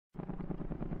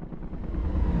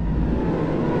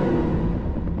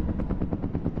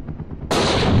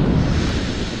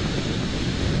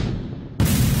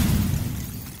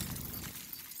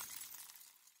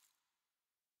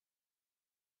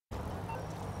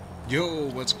Yo,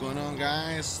 what's going on,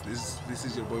 guys? This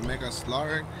is your boy Mega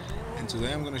Slaughter, and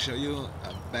today I'm gonna show you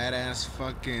a badass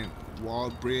fucking wall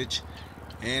bridge,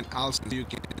 and also you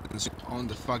can swim on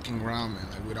the fucking ground, man,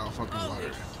 like without fucking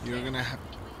water. You're gonna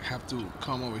have to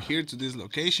come over here to this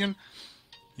location.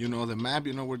 You know the map,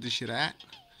 you know where this shit at.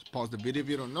 Pause the video if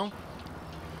you don't know.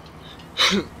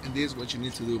 And this is what you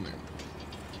need to do, man.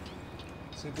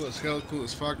 Simple as hell, cool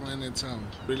as fuck, man. It's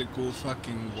really cool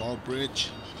fucking wall bridge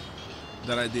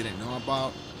that I didn't know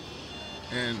about,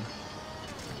 and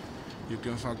you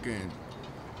can fucking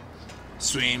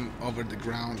swim over the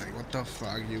ground. Like, what the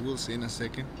fuck? You will see in a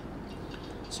second.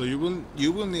 So you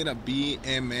will need a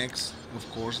BMX, of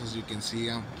course. As you can see,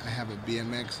 I have a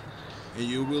BMX, and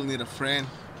you will need a friend.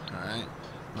 All right,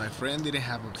 my friend didn't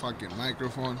have a fucking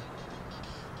microphone.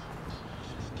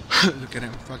 Look at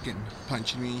him fucking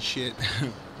punching me and shit.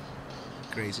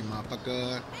 Crazy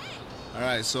motherfucker. All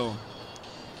right, so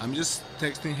I'm just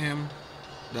texting him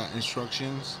the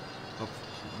instructions of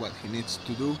what he needs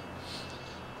to do.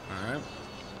 Alright.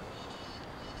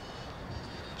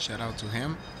 Shout out to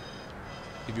him.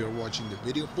 If you're watching the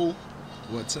video, fool,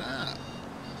 what's up?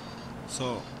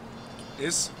 So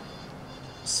it's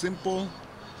simple.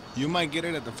 You might get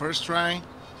it at the first try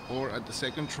or at the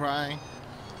second try.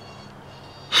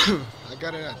 I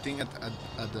got it, I think, at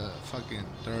the fucking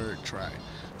third try.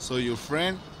 So your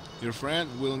friend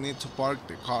will need to park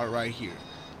the car right here.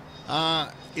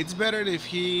 It's better if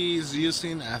he's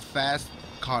using a fast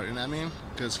car, you know what I mean?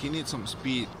 Because he needs some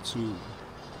speed to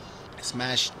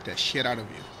smash the shit out of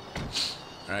you.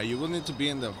 Alright, you will need to be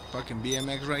in the fucking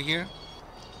BMX right here,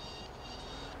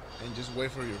 and just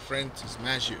wait for your friend to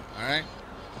smash you. Alright,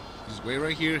 just wait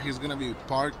right here. He's gonna be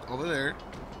parked over there,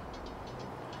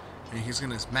 and he's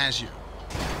gonna smash you.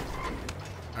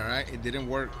 Alright, it didn't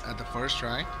work at the first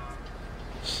try.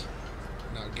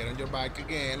 Now get on your bike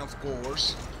again, of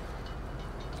course,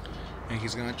 and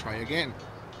he's gonna try again.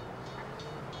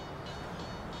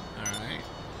 Alright,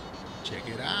 check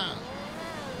it out.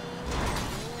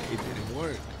 It didn't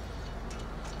work.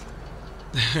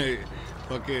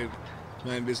 Fucking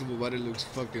my invisible body looks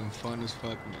fucking fun as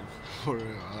fuck, man. For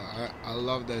I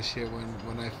love that shit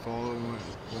when I fall,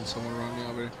 when someone runs me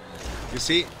over. You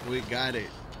see, we got it.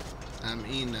 I'm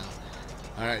in now.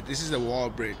 Alright, this is the wall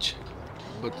bridge,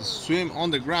 but the swim on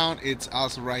the ground, it's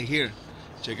also right here.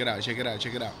 Check it out, check it out,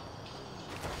 check it out.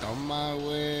 On my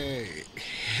way.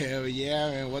 Hell yeah,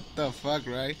 man. What the fuck,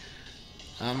 right?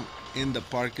 I'm in the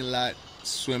parking lot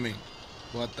swimming.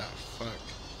 What the fuck?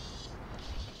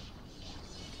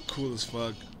 Cool as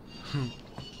fuck.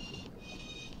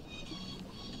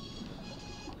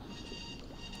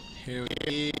 Hell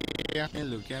yeah.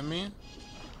 And look at me.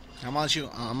 I'm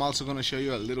also gonna show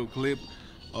you a little clip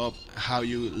of how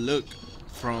you look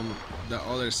from the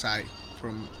other side,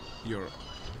 from your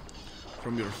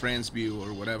friend's view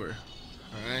or whatever.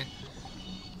 Alright,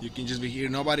 you can just be here,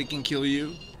 nobody can kill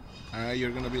you. Alright,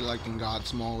 you're gonna be like in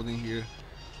God's mode in here.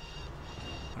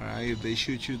 Alright, if they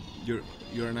shoot you,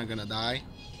 you're not gonna die.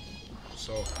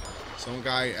 So some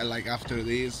guy, like, after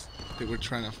this, they were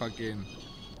trying to fucking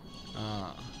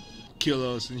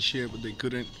kill us and shit, but they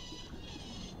couldn't.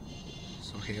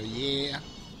 So hell yeah,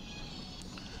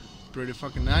 pretty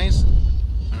fucking nice.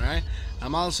 Alright,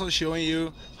 I'm also showing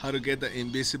you how to get the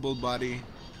invisible body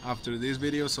after this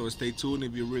video, so stay tuned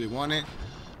if you really want it.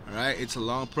 Alright, it's a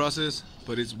long process,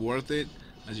 but it's worth it.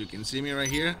 As you can see me right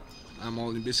here, I'm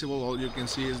all invisible. All you can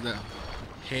see is the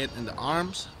head and the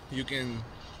arms. You can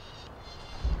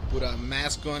put a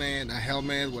mask on it, a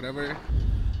helmet, whatever.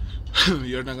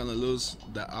 You're not gonna lose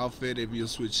the outfit if you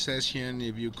switch session,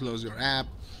 if you close your app,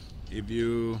 if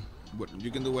you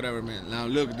can do whatever, man. Now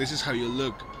look, this is how you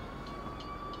look.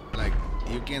 Like,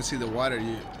 you can't see the water,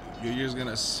 you're just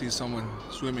gonna see someone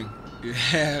swimming.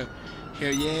 Yeah,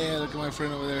 hell yeah, look at my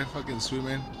friend over there fucking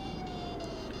swimming.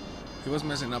 He was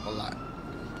messing up a lot.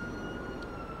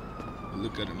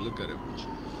 Look at him, look at him.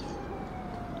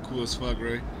 Cool as fuck,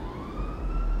 right?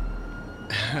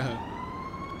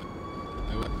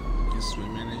 He's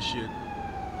swimming and shit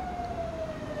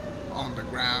on the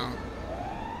ground.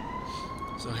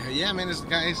 So hell yeah, man,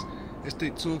 guys,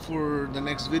 stay tuned for the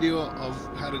next video of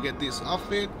how to get this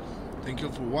outfit. Thank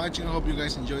you for watching. I hope you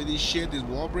guys enjoy this shit, this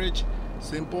wall bridge.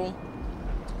 Simple.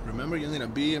 Remember, you need a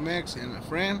BMX and a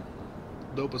friend.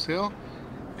 Dope as hell.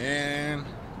 And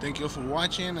thank you for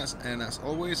watching. And as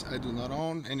always, I do not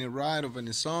own any right of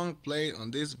any song played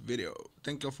on this video.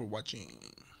 Thank you for watching.